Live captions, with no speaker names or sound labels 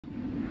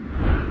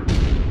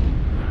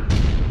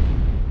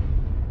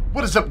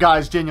What is up,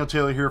 guys? Daniel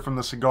Taylor here from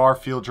the Cigar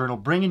Field Journal,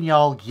 bringing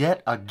y'all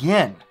yet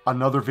again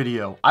another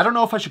video. I don't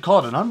know if I should call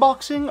it an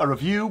unboxing, a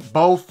review,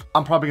 both.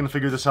 I'm probably gonna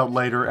figure this out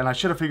later, and I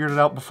should have figured it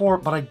out before,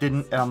 but I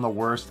didn't, and I'm the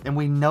worst, and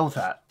we know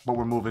that, but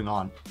we're moving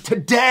on.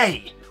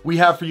 Today, we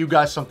have for you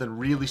guys something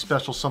really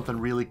special, something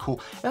really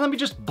cool, and let me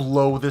just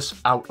blow this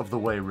out of the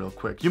way real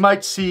quick. You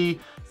might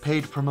see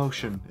paid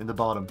promotion in the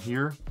bottom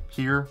here,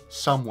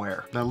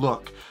 somewhere. Now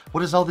look,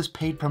 what is all this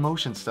paid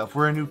promotion stuff?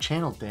 We're a new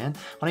channel, Dan.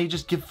 Why don't you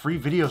just give free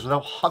videos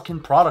without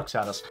hucking products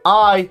at us?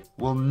 I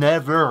will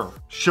never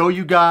show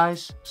you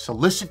guys,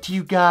 solicit to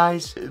you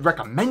guys,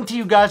 recommend to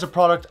you guys a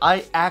product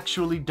I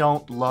actually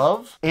don't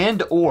love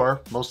and or,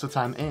 most of the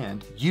time,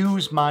 and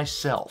use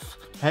myself.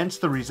 Hence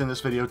the reason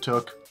this video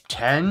took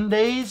 10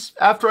 days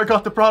after I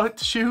got the product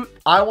to shoot.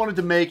 I wanted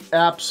to make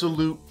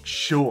absolute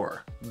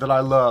sure that I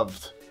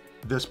loved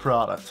this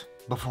product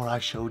before I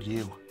showed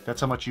you. That's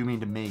how much you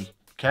mean to me,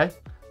 okay?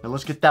 Now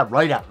let's get that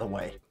right out of the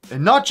way.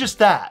 And not just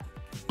that,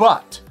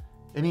 but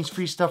it means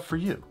free stuff for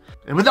you.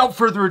 And without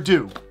further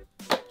ado,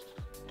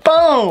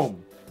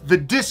 boom! The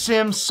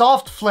Dissim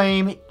Soft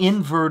Flame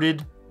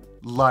Inverted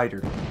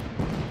Lighter.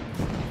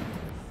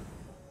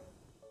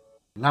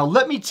 Now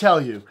let me tell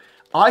you,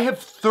 I have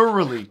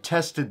thoroughly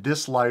tested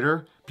this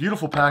lighter.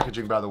 Beautiful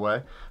packaging, by the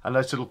way. A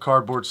nice little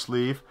cardboard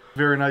sleeve.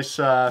 Very nice,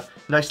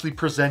 nicely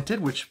presented,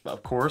 which,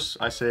 of course,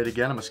 I say it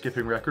again, I'm a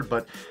skipping record,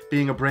 but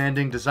being a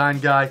branding design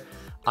guy,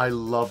 I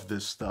love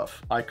this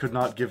stuff. I could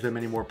not give them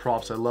any more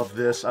props. I love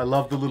this. I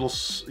love the little,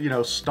 you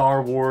know,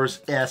 Star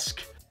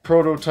Wars-esque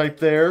prototype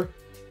there.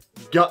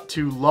 Got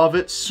to love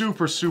it.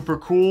 Super, super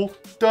cool.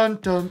 Dun,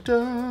 dun,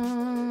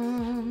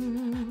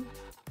 dun.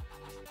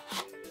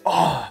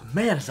 Oh,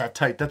 man, is that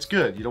tight. That's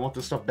good. You don't want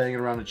this stuff banging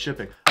around and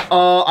shipping.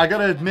 I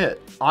gotta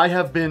admit, I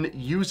have been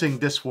using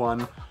this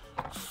one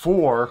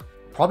for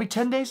probably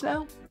 10 days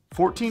now,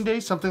 14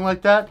 days, something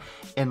like that.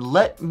 And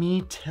let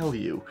me tell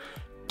you,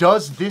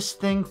 does this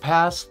thing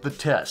pass the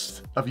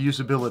test of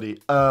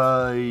usability?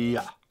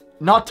 Yeah.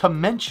 Not to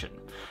mention,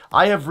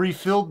 I have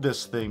refilled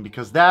this thing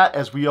because that,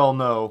 as we all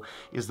know,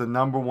 is the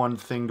 #1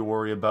 thing to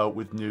worry about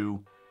with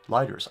new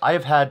lighters. I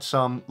have had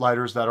some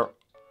lighters that are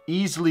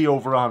easily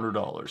over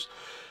 $100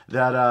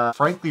 that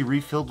frankly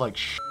refilled like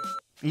shit.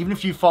 Even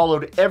if you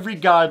followed every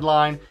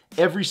guideline,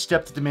 every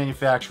step that the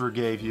manufacturer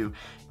gave you,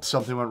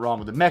 something went wrong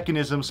with the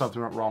mechanism,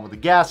 something went wrong with the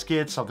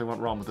gasket, something went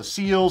wrong with the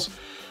seals.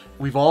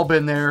 We've all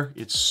been there.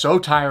 It's so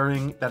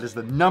tiring. That is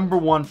the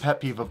 #1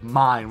 pet peeve of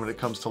mine when it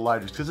comes to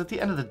lighters, because at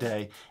the end of the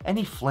day,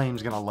 any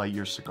flame's gonna light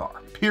your cigar,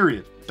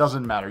 period.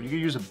 Doesn't matter. You can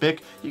use a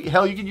Bic,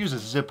 hell, you can use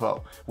a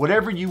Zippo,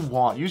 whatever you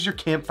want. Use your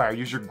campfire,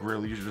 use your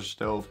grill, use your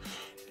stove.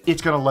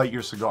 It's gonna light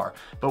your cigar.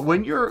 But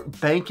when you're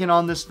banking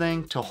on this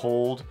thing to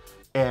hold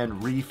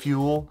and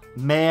refuel,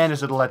 man,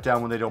 is it a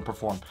letdown when they don't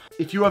perform.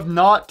 If you have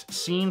not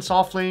seen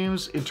soft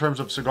flames in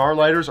terms of cigar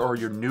lighters, or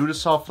you're new to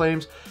soft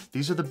flames,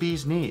 these are the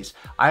bee's knees.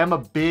 I am a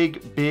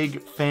big,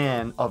 big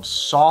fan of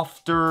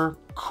softer,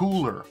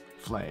 cooler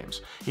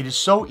flames. It is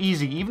so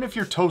easy, even if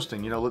you're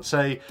toasting, you know, let's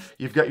say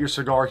you've got your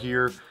cigar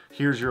here,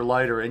 here's your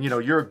lighter, and you know,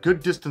 you're a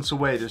good distance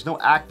away. There's no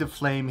active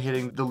flame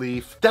hitting the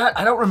leaf. That,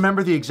 I don't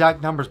remember the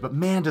exact numbers, but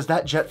man, does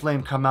that jet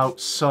flame come out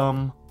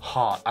some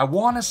hot. I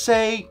wanna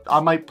say, I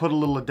might put a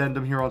little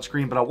addendum here on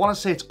screen, but I wanna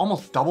say it's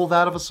almost double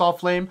that of a soft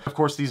flame. Of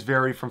course, these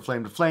vary from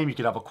flame to flame. You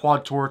could have a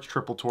quad torch,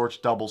 triple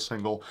torch, double,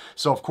 single.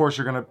 So of course,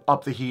 you're gonna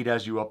up the heat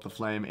as you up the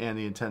flame and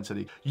the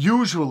intensity.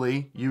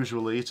 Usually,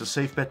 it's a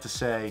safe bet to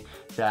say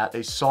that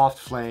a soft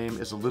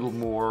flame is a little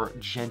more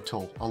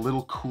gentle, a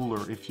little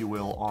cooler, if you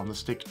will, on the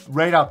stick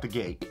right out the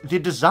gate. The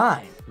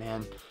design,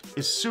 man,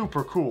 is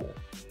super cool.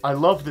 I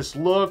love this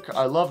look.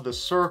 I love the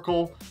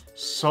circle.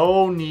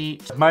 So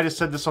neat. I might have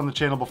said this on the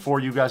channel before.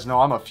 You guys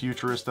know I'm a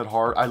futurist at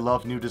heart. I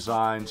love new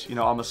designs. You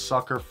know, I'm a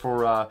sucker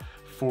for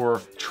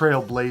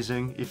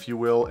trailblazing, if you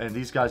will, and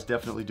these guys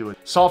definitely do it.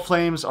 Soft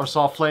flames are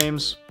soft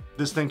flames.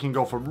 This thing can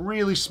go from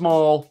really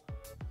small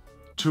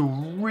to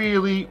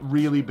really,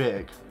 really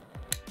big.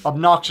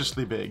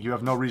 Obnoxiously big. You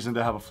have no reason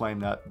to have a flame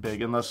that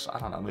big unless, I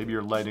don't know, maybe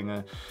you're lighting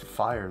a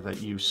fire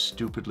that you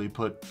stupidly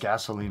put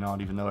gasoline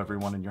on even though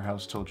everyone in your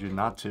house told you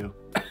not to.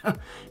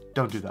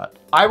 Don't do that.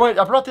 I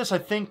brought this, I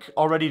think,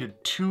 already to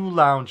 2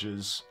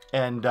 lounges,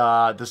 and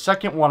the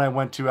second one I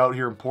went to out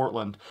here in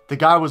Portland, the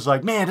guy was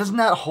like, man, isn't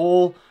that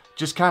hole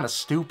just kind of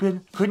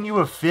stupid? Couldn't you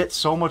have fit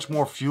so much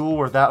more fuel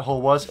where that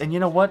hole was? And you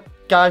know what,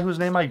 guy whose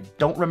name I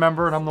don't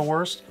remember and I'm the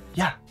worst?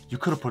 Yeah. You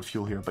could have put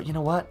fuel here, but you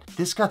know what?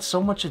 This got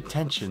so much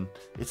attention,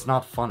 it's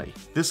not funny.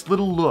 This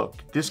little look,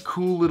 this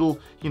cool little,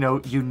 you know,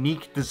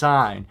 unique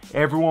design,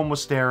 everyone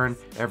was staring,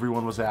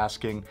 everyone was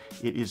asking.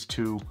 It is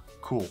too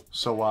cool.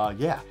 So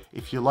yeah,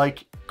 if you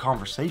like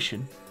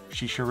conversation,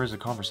 she sure is a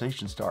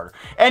conversation starter.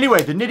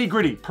 Anyway, the nitty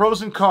gritty,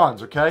 pros and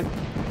cons, okay?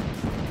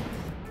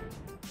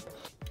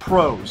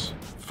 Pros,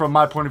 from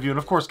my point of view, and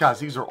of course, guys,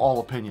 these are all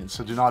opinions,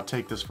 so do not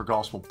take this for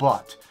gospel,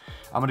 but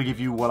I'm gonna give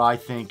you what I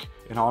think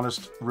an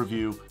honest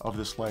review of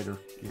this lighter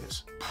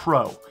is.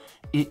 Pro,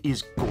 it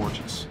is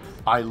gorgeous.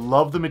 I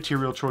love the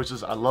material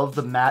choices. I love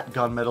the matte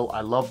gunmetal.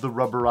 I love the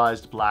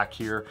rubberized black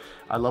here.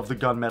 I love the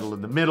gunmetal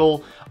in the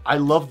middle. I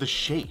love the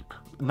shape.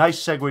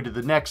 Nice segue to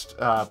the next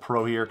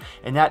pro here,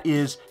 and that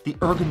is the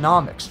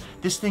ergonomics.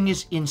 This thing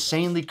is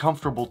insanely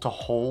comfortable to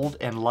hold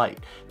and light.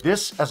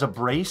 This as a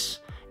brace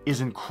is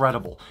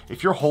incredible.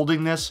 If you're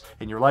holding this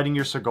and you're lighting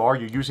your cigar,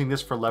 you're using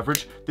this for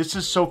leverage, this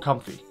is so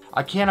comfy.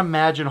 I can't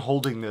imagine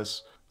holding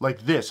this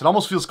like this. It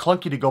almost feels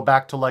clunky to go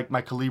back to like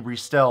my Colibri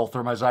Stealth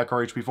or my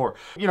Cigar HP4.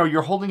 You know,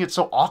 you're holding it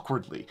so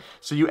awkwardly.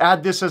 So you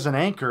add this as an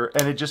anchor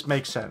and it just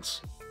makes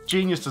sense.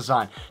 Genius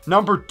design.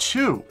 Number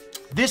 2,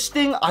 this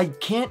thing I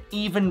can't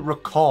even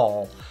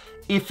recall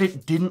if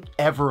it didn't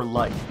ever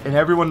light. And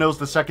everyone knows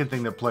the second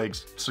thing that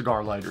plagues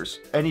cigar lighters,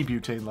 any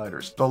butane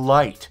lighters, the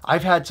light.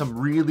 I've had some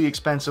really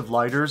expensive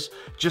lighters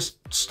just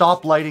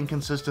stop lighting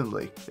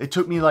consistently. It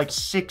took me like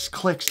 6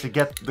 clicks to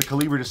get the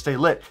Colibri to stay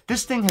lit.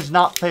 This thing has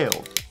not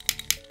failed.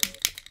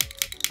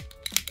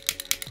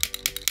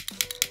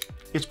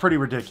 It's pretty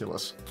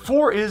ridiculous.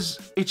 4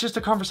 is, it's just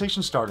a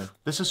conversation starter.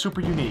 This is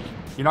super unique.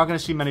 You're not gonna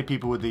see many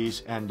people with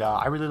these, and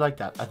I really like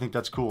that. I think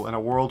that's cool. In a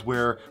world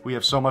where we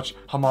have so much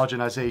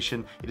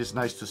homogenization, it is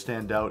nice to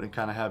stand out and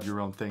kind of have your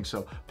own thing.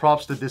 So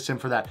props to Dissim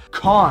for that.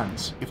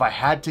 Cons, if I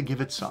had to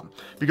give it some,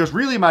 because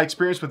really my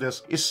experience with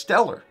this is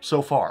stellar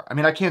so far. I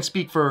mean, I can't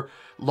speak for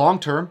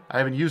long-term, I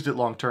haven't used it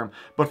long-term,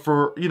 but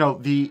for, you know,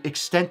 the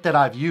extent that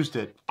I've used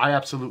it, I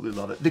absolutely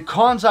love it. The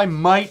cons I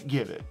might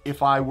give it,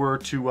 if I were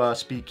to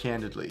speak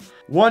candidly.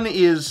 One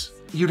is,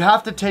 you'd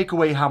have to take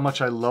away how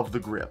much I love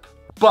the grip.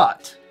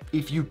 But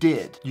if you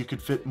did, you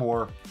could fit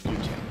more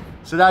butane.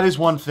 So that is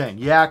one thing.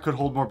 Yeah, it could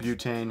hold more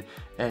butane,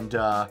 and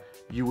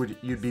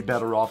you'd be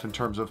better off in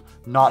terms of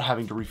not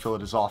having to refill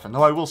it as often.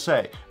 Though I will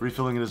say,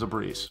 refilling it is a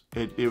breeze.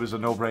 It was a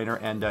no-brainer,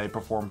 and it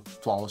performed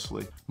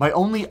flawlessly. My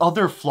only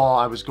other flaw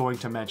I was going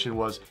to mention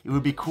was it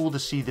would be cool to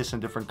see this in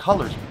different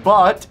colors,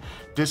 but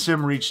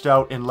Dissim reached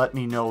out and let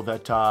me know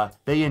that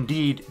they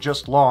indeed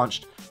just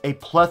launched a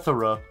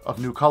plethora of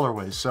new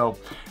colorways. So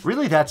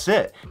really that's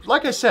it.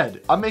 Like I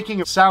said, I'm making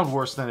it sound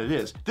worse than it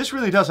is. This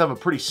really does have a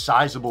pretty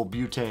sizable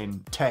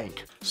butane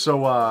tank.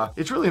 So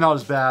it's really not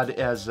as bad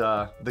as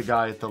the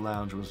guy at the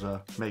lounge was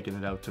making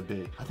it out to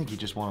be. I think he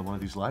just wanted one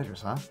of these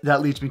lighters, huh?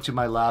 That leads me to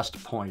my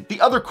last point.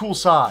 The other cool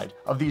side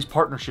of these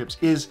partnerships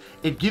is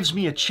it gives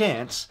me a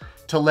chance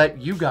to let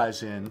you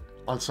guys in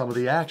on some of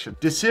the action.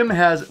 Dissim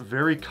has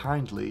very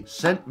kindly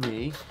sent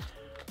me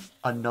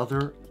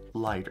another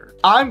lighter.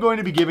 I'm going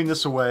to be giving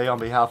this away on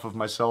behalf of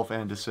myself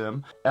and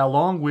Dissim,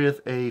 along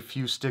with a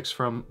few sticks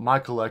from my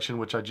collection,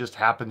 which I just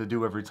happen to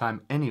do every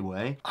time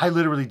anyway. I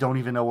literally don't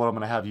even know what I'm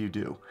gonna have you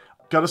do.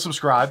 Gotta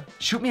subscribe,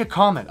 shoot me a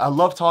comment. I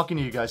love talking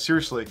to you guys,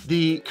 seriously.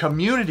 The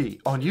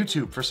community on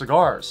YouTube for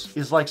cigars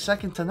is like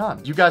second to none.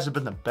 You guys have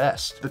been the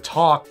best. The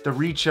talk, the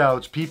reach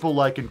outs, people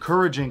like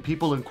encouraging,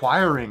 people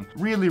inquiring,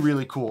 really,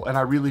 really cool. And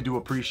I really do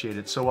appreciate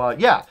it. So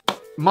yeah.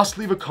 Must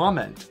leave a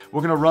comment.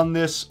 We're gonna run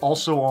this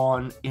also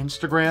on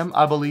Instagram,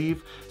 I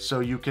believe, so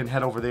you can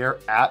head over there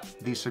at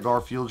the Cigar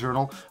Field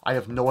Journal. I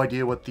have no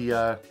idea what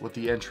the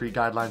entry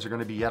guidelines are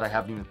gonna be yet. I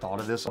haven't even thought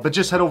of this, but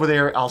just head over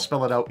there. I'll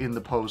spell it out in the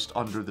post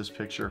under this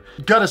picture.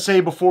 Gotta say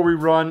before we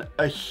run,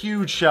 a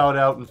huge shout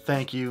out and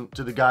thank you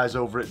to the guys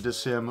over at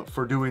Dissim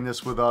for doing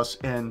this with us,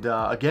 and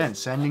again,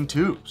 sending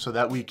two so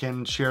that we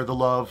can share the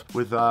love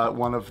with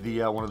one of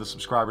the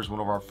subscribers, one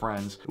of our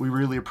friends. We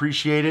really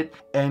appreciate it,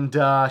 and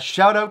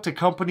shout out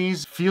to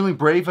companies feeling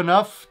brave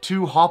enough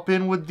to hop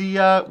in with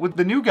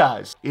the new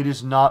guys. It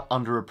is not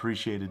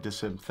underappreciated,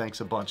 Dissim. Thanks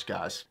a bunch,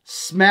 guys.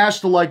 Smash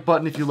the like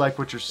button if you like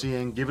what you're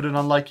seeing. Give it an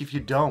unlike if you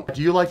don't.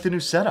 Do you like the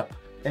new setup?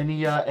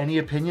 Any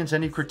opinions,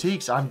 any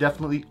critiques? I'm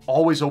definitely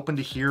always open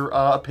to hear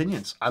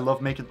opinions. I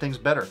love making things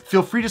better.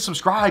 Feel free to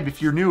subscribe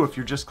if you're new, if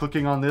you're just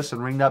clicking on this,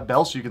 and ring that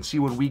bell so you can see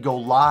when we go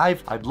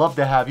live. I'd love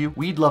to have you.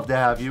 We'd love to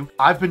have you.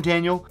 I've been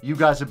Daniel. You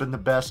guys have been the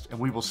best, and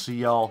we will see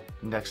y'all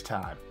next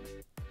time.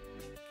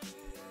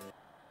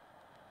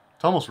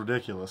 It's almost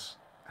ridiculous.